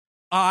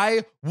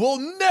I will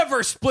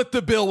never split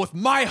the bill with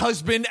my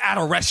husband at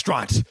a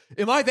restaurant.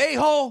 Am I the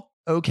a-hole?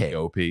 Okay.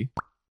 OP.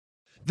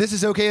 This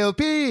is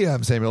OKOP.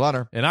 I'm Samuel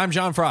Honor. And I'm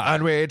John Fry.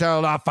 And we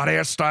tell the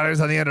funniest stories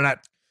on the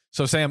internet.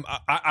 So, Sam,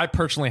 I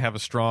personally have a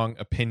strong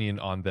opinion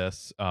on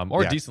this,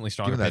 or a decently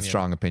strong Give me opinion. that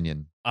strong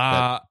opinion.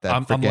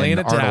 I'm freaking laying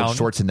it Arnold down.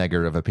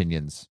 Schwarzenegger of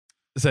opinions.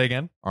 Say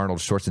again? Arnold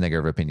Schwarzenegger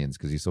of opinions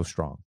because he's so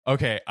strong.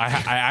 Okay, I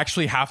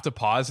actually have to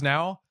pause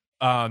now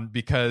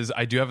because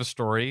I do have a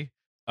story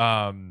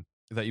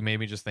that you made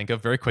me just think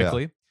of very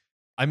quickly. Yeah.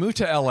 I moved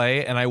to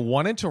LA and I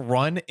wanted to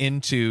run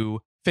into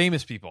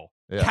famous people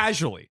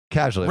casually,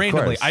 randomly. Of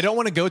course. I don't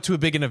want to go to a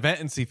big event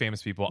and see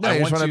famous people. No, I you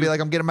just want to be like,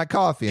 I'm getting my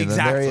coffee, and then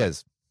there he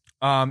is.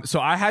 So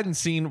I hadn't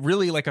seen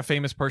really like a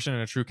famous person in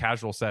a true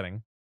casual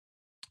setting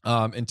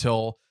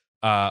until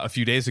a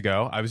few days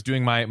ago. I was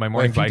doing my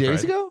morning bike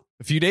ride.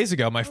 A few days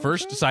ago, my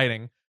first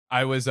sighting.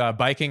 I was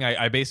biking.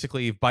 I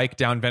basically bike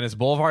down Venice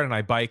Boulevard and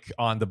I bike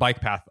on the bike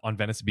path on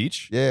Venice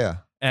Beach. Yeah.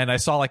 And I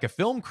saw like a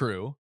film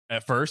crew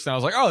at first, and I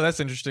was like, "Oh, that's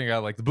interesting." I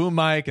got like the boom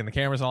mic and the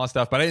cameras and all that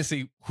stuff, but I didn't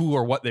see who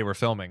or what they were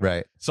filming.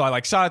 Right. So I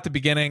like saw it at the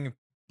beginning,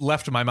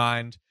 left my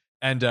mind,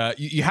 and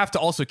you have to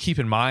also keep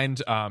in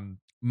mind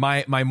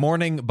my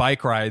morning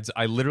bike rides.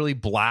 I literally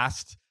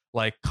blast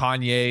like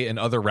Kanye and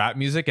other rap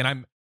music,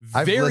 and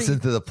I've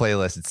listened to the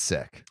playlist. It's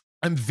sick.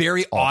 I'm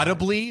very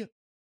audibly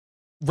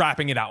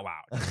rapping it out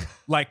loud,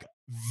 like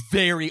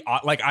very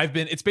like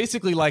it's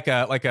basically like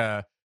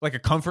a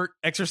comfort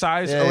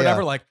exercise or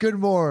whatever. Yeah. Like, good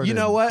morning. You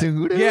know what?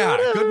 Yeah,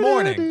 good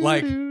morning.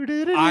 Like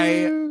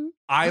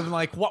I'm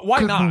like, why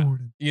Good not?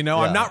 morning. You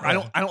know, Yeah, I'm not.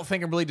 yeah. I don't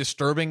think I'm really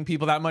disturbing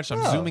people that much. I'm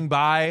No. zooming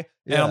by, and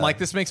Yeah. I'm like,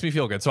 this makes me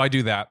feel good. So I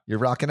do that. You're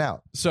rocking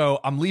out. So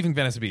I'm leaving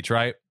Venice Beach,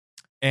 right?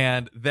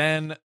 And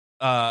then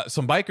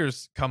some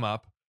bikers come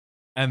up,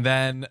 and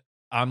then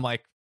I'm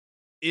like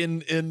in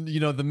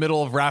the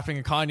middle of rapping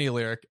a Kanye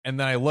lyric, and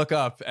then I look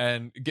up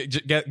and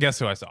guess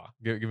who I saw?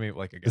 Give me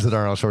like a guess. Is it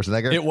Arnold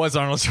Schwarzenegger? It was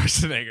Arnold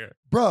Schwarzenegger.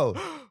 Bro,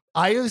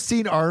 I have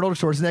seen Arnold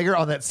Schwarzenegger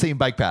on that same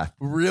bike path.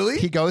 Really?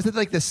 He goes at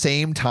like the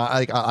same time.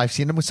 Like I've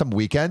seen him with some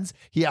weekends.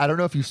 I don't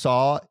know if you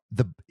saw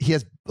he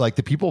has like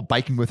the people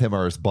biking with him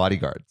are his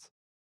bodyguards.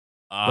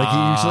 Like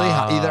he usually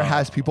either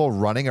has people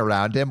running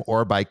around him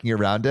or biking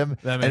around him.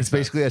 And it's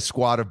basically a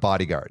squad of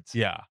bodyguards.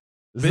 Yeah.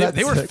 Isn't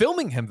They were sick?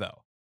 filming him though.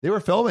 They were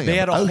filming They him.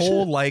 had a Oh,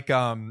 whole shit. like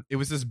it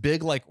was this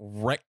big like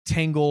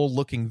rectangle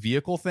looking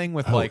vehicle thing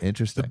with like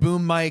interesting. the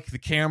boom mic, the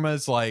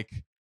cameras, like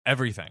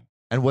everything.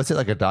 And was it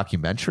like a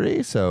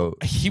documentary? So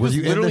He were was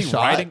you in the literally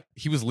shot? riding.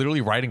 He was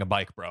literally riding a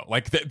bike, bro.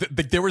 Like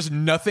there was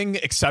nothing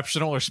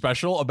exceptional or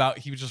special about.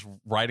 He was just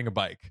riding a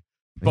bike.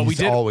 But He's we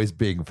did. always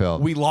being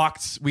filmed.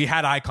 We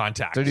had eye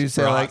contact. So did you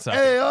say for a hot like, second.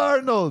 "Hey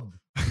Arnold,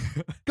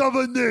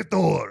 Governor"?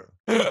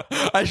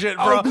 I should,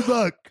 I'll bro. be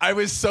back. I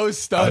was so I'll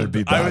stunned.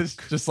 be I back. was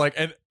just like,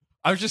 and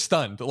I was just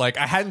stunned. Like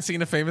I hadn't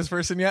seen a famous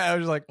person yet. I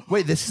was just like,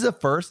 Wait, this is a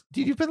first?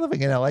 Dude, you've been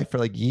living in LA for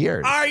like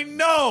years. I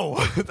know.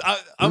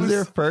 I was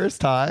your first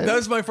time? That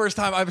was my first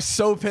time. I was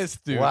so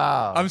pissed, dude.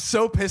 Wow. I'm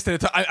so pissed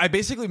at it. I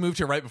basically moved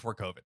here right before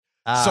COVID.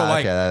 So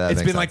like that it's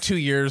makes been like sense. 2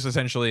 years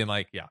essentially, and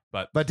like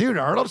But dude,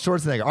 Arnold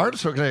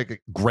Schwarzenegger,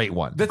 great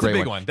one. That's a great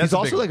big one. That's He's a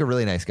also big like a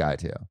really nice guy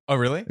too. Oh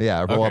really?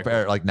 Yeah, well,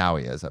 Okay. like now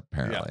he is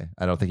apparently.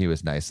 I don't think he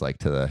was nice like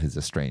to his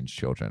estranged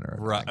children or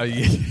Right.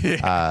 anything,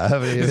 Yeah.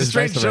 but, he It's a was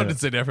strange nice show to to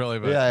say definitely,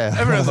 but Yeah.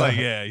 everyone's like,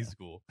 yeah, he's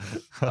cool.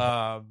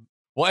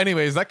 Well,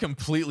 anyways, that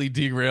completely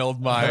derailed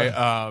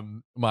my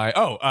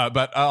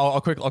but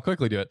I'll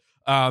quickly do it.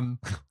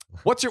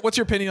 What's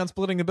your opinion on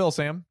splitting the bill,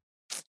 Sam?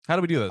 How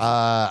do we do this?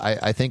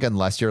 I think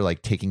unless you're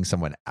like taking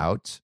someone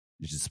out,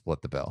 you should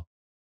split the bill.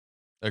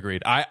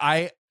 Agreed.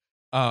 I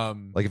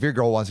Like if your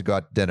girl wants to go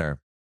out to dinner,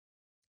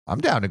 I'm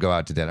down to go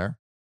out to dinner,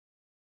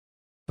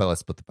 but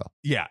let's split the bill.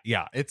 yeah.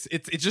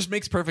 It just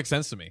makes perfect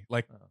sense to me.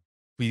 Like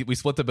we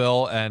split the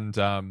bill, and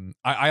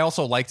I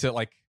also liked it.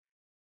 Like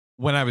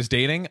when I was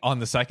dating on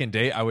the second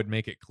date, I would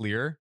make it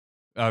clear.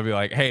 I'd be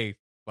like, hey,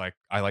 like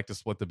I like to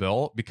split the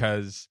bill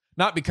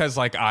not because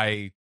like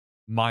I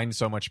mind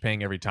so much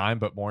paying every time,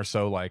 but more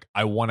so like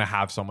I want to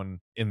have someone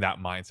in that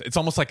mindset. It's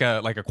almost like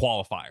a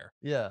qualifier.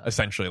 Yeah.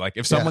 Essentially, like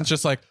if someone's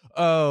just like,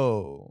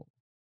 oh,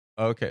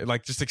 okay,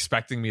 like just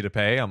expecting me to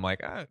pay, I'm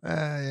like,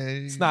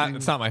 it's not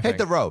my thing. Hit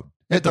the road.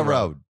 Hit the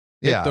road.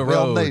 Hit Yeah, the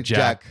real road, late,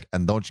 Jack.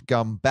 and don't you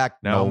come back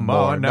No no more,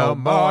 more, no no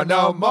more,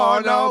 no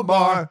more, no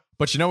more.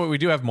 But you know what we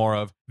do have more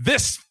of?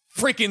 This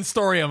freaking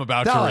story I'm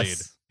about Tell to read.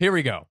 us. Here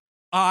we go.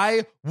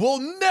 I will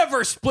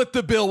never split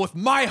the bill with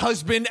my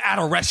husband at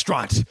a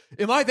restaurant.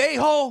 Am I the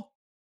a-hole?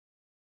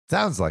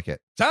 Sounds like it.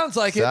 Sounds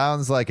like it.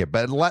 Sounds like it.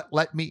 But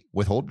let me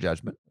withhold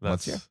judgment.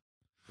 Let's hear.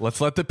 Let's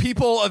let the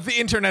people of the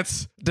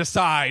internets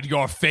decide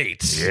your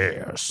fate.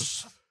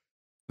 Yes.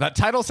 That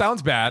title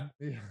sounds bad.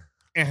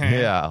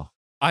 Yeah.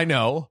 I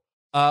know.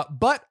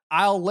 But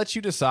I'll let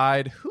you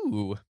decide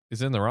who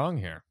is in the wrong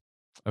here.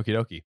 Okie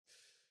dokie.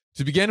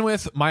 To begin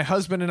with, my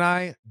husband and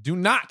I do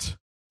not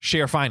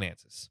share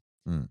finances.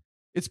 Hmm.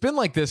 It's been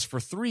like this for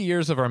 3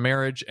 years of our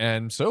marriage,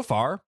 and so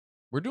far,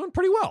 we're doing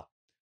pretty well.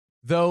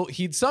 Though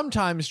he'd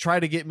sometimes try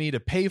to get me to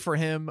pay for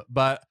him,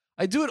 but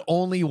I do it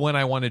only when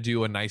I want to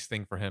do a nice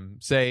thing for him,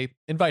 say,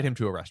 invite him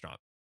to a restaurant.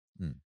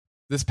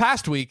 This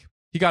past week,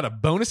 he got a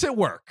bonus at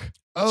work.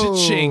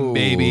 Cha-ching,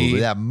 baby.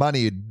 That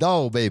money,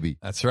 no, baby.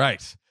 That's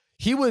right.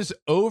 He was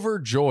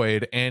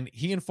overjoyed, and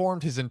he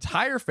informed his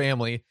entire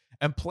family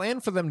and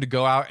planned for them to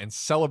go out and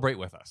celebrate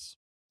with us.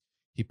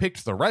 He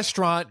picked the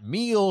restaurant,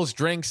 meals,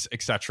 drinks,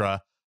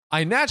 etc.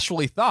 I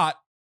naturally thought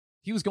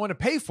he was going to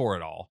pay for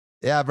it all.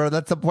 Yeah, bro,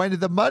 that's the point of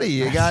the money.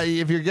 You got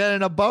if you're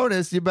getting a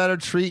bonus, you better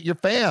treat your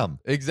fam.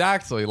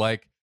 Exactly.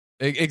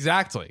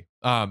 Exactly.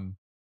 I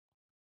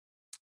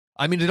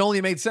mean, it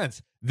only made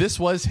sense. This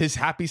was his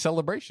happy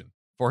celebration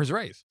for his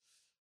raise.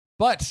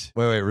 But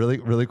wait,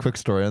 really quick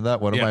story on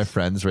that. One of my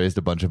friends raised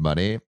a bunch of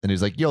money, and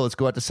he's like, "Yo, let's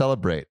go out to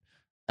celebrate."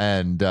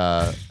 And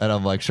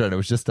I'm like, "Sure." And it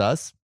was just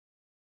us.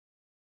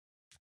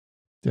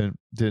 Didn't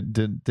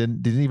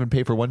even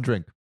pay for one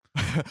drink.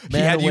 He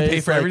had you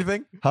pay for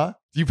everything? Huh?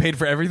 You paid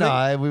for everything?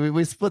 No,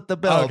 we split the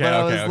bill. Okay, but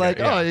I was like,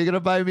 yeah. "Oh, you're gonna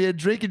buy me a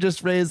drink? You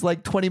just raised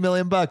like $20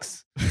 million."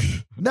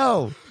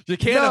 No, you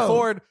can't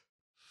afford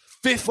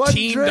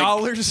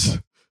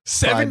 $15.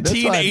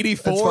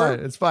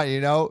 $17.84. It's fine.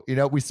 You know,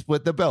 we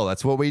split the bill.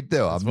 That's what we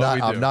do. I'm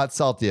not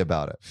salty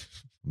about it.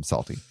 I'm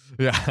salty.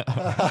 Yeah,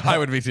 I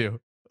would be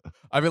too.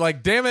 I'd be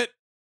like, damn it.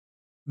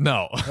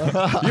 No,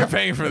 you're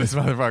paying for this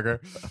motherfucker.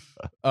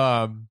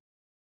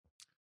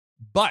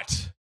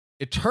 But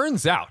it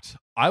turns out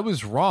I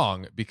was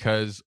wrong,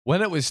 because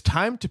when it was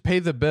time to pay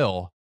the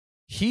bill,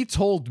 he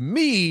told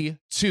me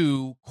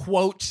to,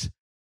 quote,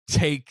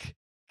 take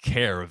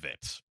care of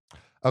it.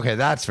 Okay,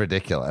 that's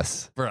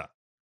ridiculous. Bruh.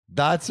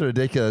 That's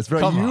ridiculous,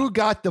 bro. You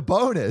got the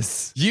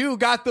bonus. You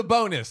got the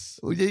bonus.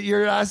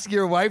 You're asking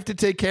your wife to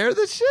take care of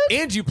this shit?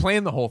 And you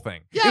planned the whole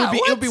thing. Yeah,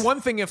 it would be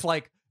one thing if,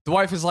 like, the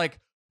wife is like,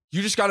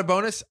 you just got a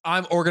bonus.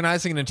 I'm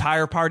organizing an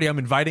entire party. I'm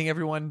inviting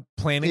everyone,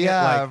 planning it.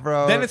 Like,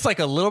 bro. Then it's like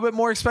a little bit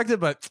more expected,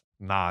 but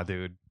nah,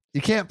 dude. You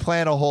can't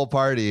plan a whole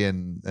party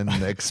and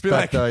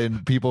expect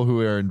people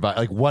who are invited,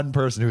 like one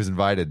person who's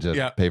invited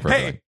to pay for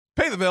everything.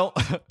 Pay the bill.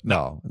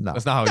 No.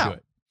 That's not how we do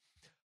it.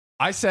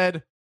 I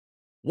said,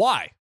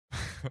 why?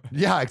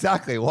 Yeah,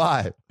 exactly.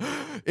 Why?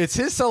 It's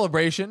his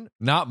celebration,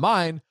 not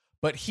mine,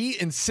 but he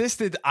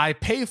insisted I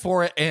pay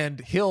for it and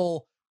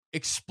he'll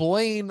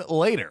explain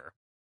later.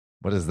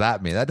 What does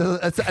that mean?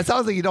 It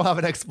sounds like you don't have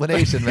an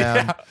explanation,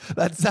 man. Yeah.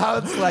 That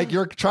sounds like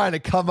you're trying to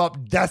come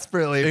up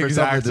desperately for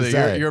something to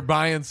say. You're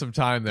buying some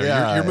time there.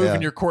 Yeah, you're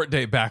moving your court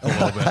date back a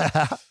little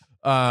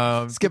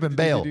bit. Skipping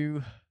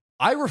bail.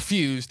 I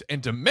refused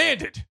and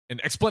demanded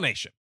an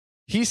explanation.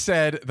 He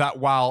said that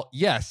while,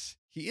 yes,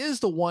 he is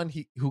the one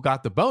who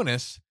got the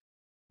bonus,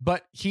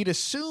 but he'd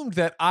assumed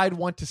that I'd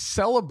want to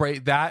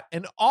celebrate that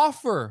and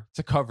offer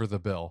to cover the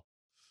bill.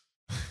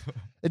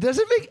 It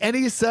doesn't make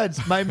any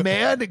sense. My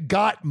man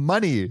got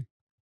money.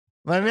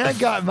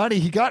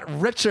 He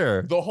got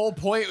richer. The whole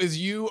point was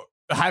you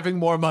having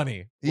more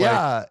money.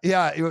 Yeah.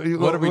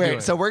 What are we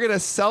doing? So we're going to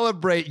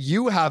celebrate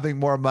you having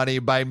more money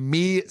by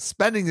me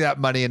spending that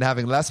money and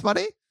having less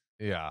money?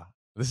 Yeah.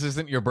 This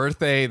isn't your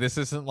birthday. This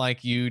isn't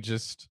like you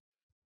just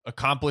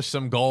accomplished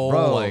some goal.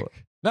 Bro.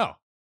 No,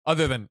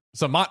 other than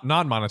some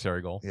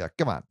non-monetary goal. Yeah,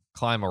 come on.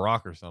 Climb a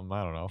rock or something.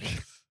 I don't know.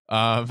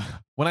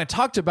 When I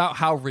talked about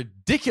how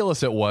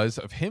ridiculous it was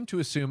of him to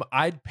assume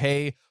I'd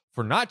pay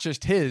for not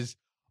just his,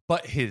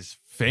 but his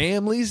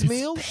family's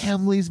meals.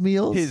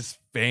 His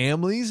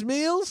family's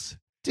meals?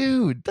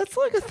 Dude, that's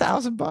like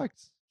 $1,000.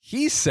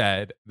 He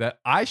said that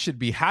I should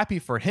be happy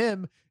for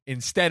him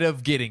instead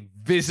of getting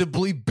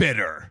visibly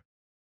bitter.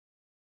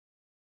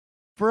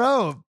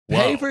 Bro,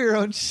 pay for your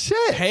own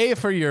shit. Pay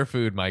for your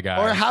food, my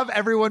guy. Or have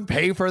everyone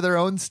pay for their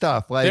own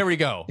stuff. Like, there we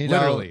go.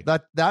 Literally.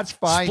 That's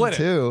fine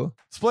too.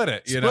 Split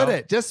it. Split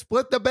it. Just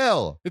split the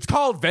bill. It's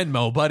called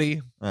Venmo,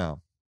 buddy.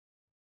 Oh.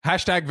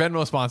 Hashtag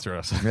Venmo sponsor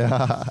us.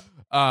 Yeah.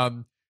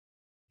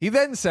 He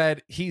then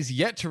said he's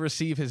yet to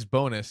receive his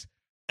bonus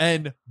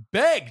and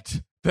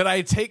begged that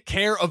I take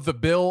care of the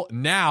bill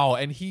now,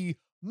 and he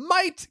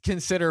might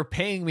consider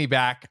paying me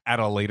back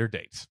at a later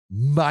date.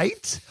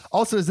 Might?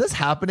 Also, is this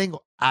happening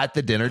at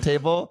the dinner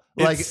table?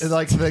 Like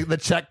the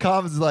check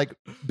comes like,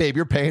 babe,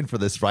 you're paying for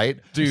this, right?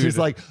 Dude. She's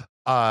like,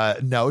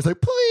 no. It's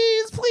like,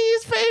 please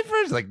pay for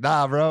it. She's like,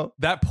 nah, bro.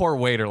 That poor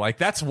waiter, like,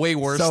 that's way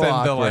worse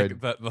than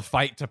the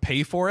fight to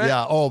pay for it.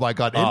 Yeah. Oh my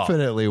God.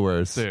 Infinitely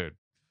worse. Dude.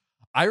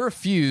 I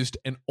refused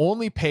and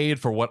only paid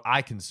for what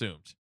I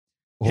consumed.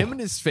 Him and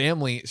his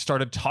family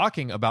started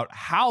talking about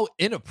how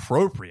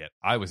inappropriate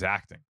I was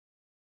acting.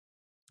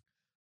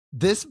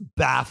 This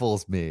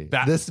baffles me.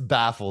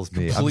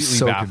 I'm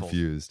so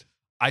confused.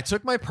 I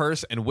took my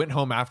purse and went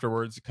home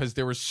afterwards because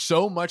there was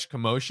so much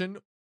commotion.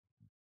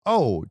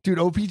 Oh, dude,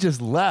 OP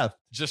just left.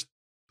 Just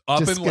up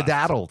and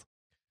skedaddled.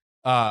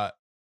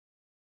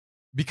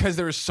 Because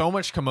there was so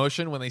much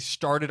commotion when they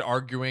started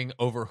arguing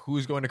over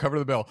who's going to cover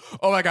the bill.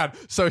 Oh my God.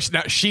 So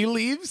now she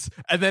leaves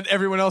and then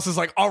everyone else is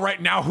like, all right,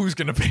 now who's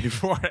going to pay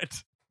for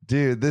it?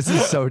 Dude, this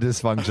is so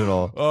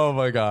dysfunctional. Oh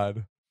my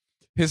God.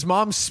 His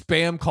mom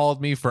spam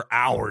called me for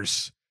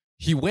hours.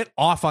 He went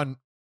off on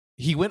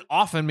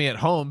me at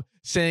home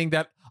saying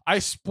that I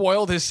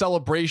spoiled his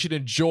celebration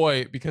and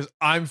joy because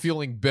I'm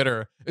feeling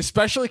bitter,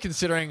 especially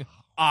considering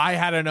I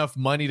had enough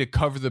money to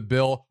cover the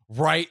bill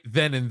right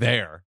then and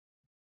there.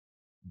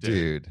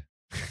 Dude.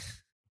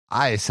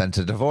 I sent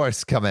a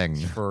divorce coming.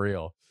 For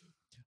real.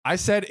 I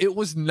said it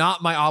was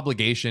not my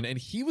obligation, and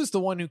he was the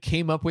one who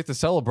came up with the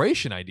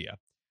celebration idea.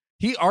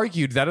 He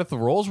argued that if the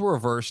roles were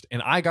reversed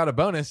and I got a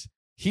bonus,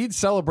 he'd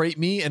celebrate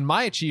me and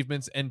my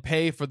achievements and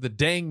pay for the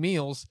dang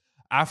meals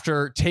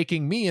after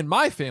taking me and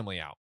my family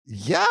out.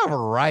 Yeah,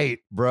 right,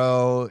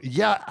 bro.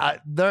 Yeah,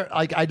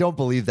 I don't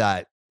believe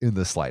that in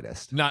the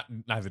slightest.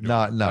 Neither do No,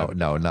 I. not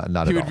He at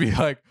all. would be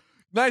like,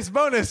 nice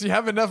bonus. You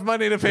have enough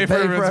money to pay for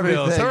everyone's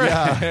meals. everything,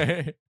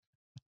 Hooray.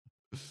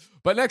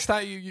 But next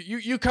time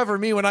you cover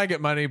me when I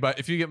get money, but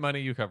if you get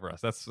money, you cover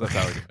us. That's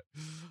how we do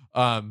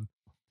it.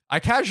 I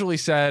casually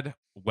said,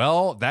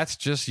 well, that's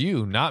just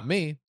you, not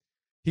me.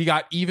 He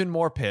got even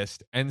more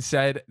pissed and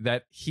said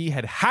that he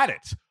had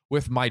it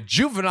with my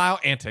juvenile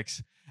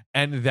antics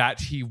and that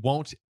he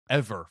won't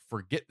ever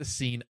forget the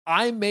scene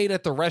I made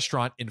at the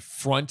restaurant in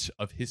front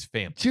of his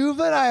family.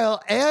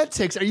 Juvenile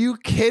antics? Are you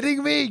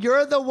kidding me?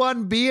 You're the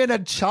one being a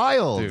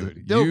child.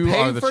 Dude, no, you pay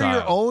are the for your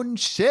child. own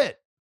shit.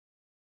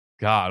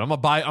 God, I'm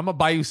gonna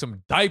buy you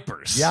some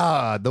diapers.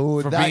 Yeah,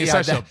 For being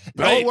such a don't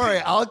baby. worry,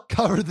 I'll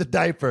cover the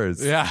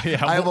diapers. Yeah.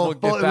 I will. We'll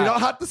get We that.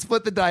 don't have to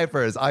split the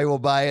diapers. I will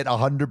buy it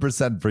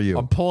 100% for you.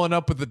 I'm pulling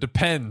up with the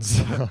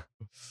depends.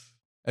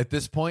 At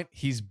this point,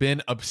 he's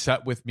been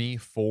upset with me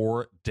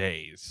for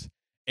days.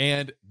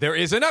 And there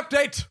is an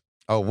update.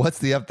 Oh, what's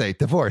the update?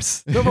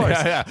 Divorce. Divorce.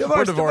 Yeah. Divorce.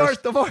 We're Divorce.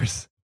 divorced.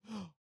 Divorce.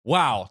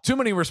 Wow, too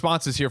many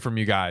responses here from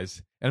you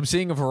guys. And I'm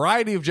seeing a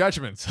variety of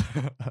judgments.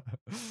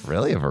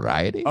 Really? A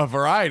variety? A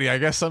variety. I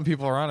guess some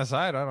people are on a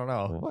side. I don't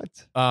know.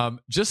 What?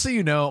 Just so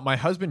you know, my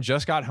husband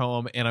just got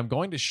home and I'm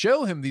going to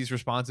show him these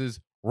responses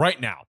right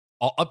now.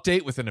 I'll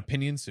update with an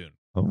opinion soon.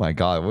 Oh my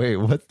God. Wait,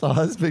 what's the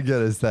husband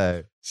going to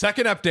say?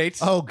 Second update.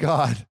 Oh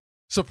God.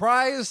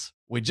 Surprise.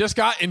 We just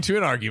got into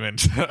an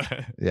argument.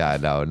 Yeah,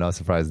 no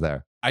surprise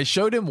there. I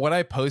showed him what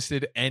I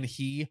posted and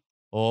he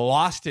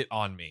lost it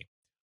on me.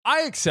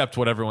 I accept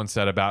what everyone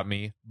said about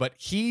me, but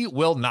he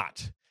will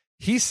not.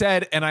 He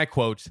said, and I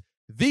quote,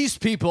 "These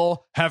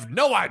people have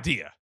no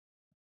idea."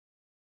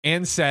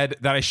 And said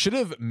that I should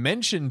have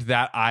mentioned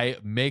that I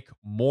make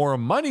more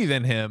money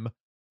than him,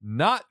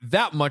 not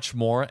that much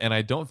more, and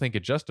I don't think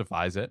it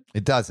justifies it.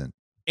 It doesn't.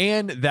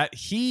 And that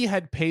he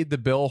had paid the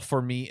bill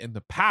for me in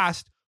the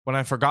past when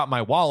I forgot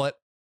my wallet,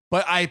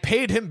 but I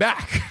paid him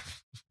back.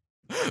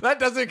 That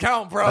doesn't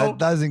count, bro. That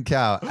doesn't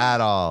count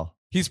at all.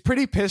 He's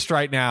pretty pissed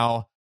right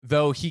now,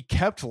 though he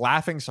kept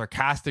laughing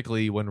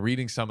sarcastically when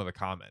reading some of the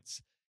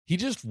comments. He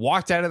just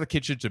walked out of the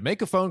kitchen to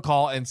make a phone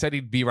call and said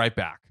he'd be right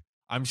back.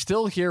 I'm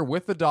still here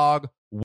with the dog,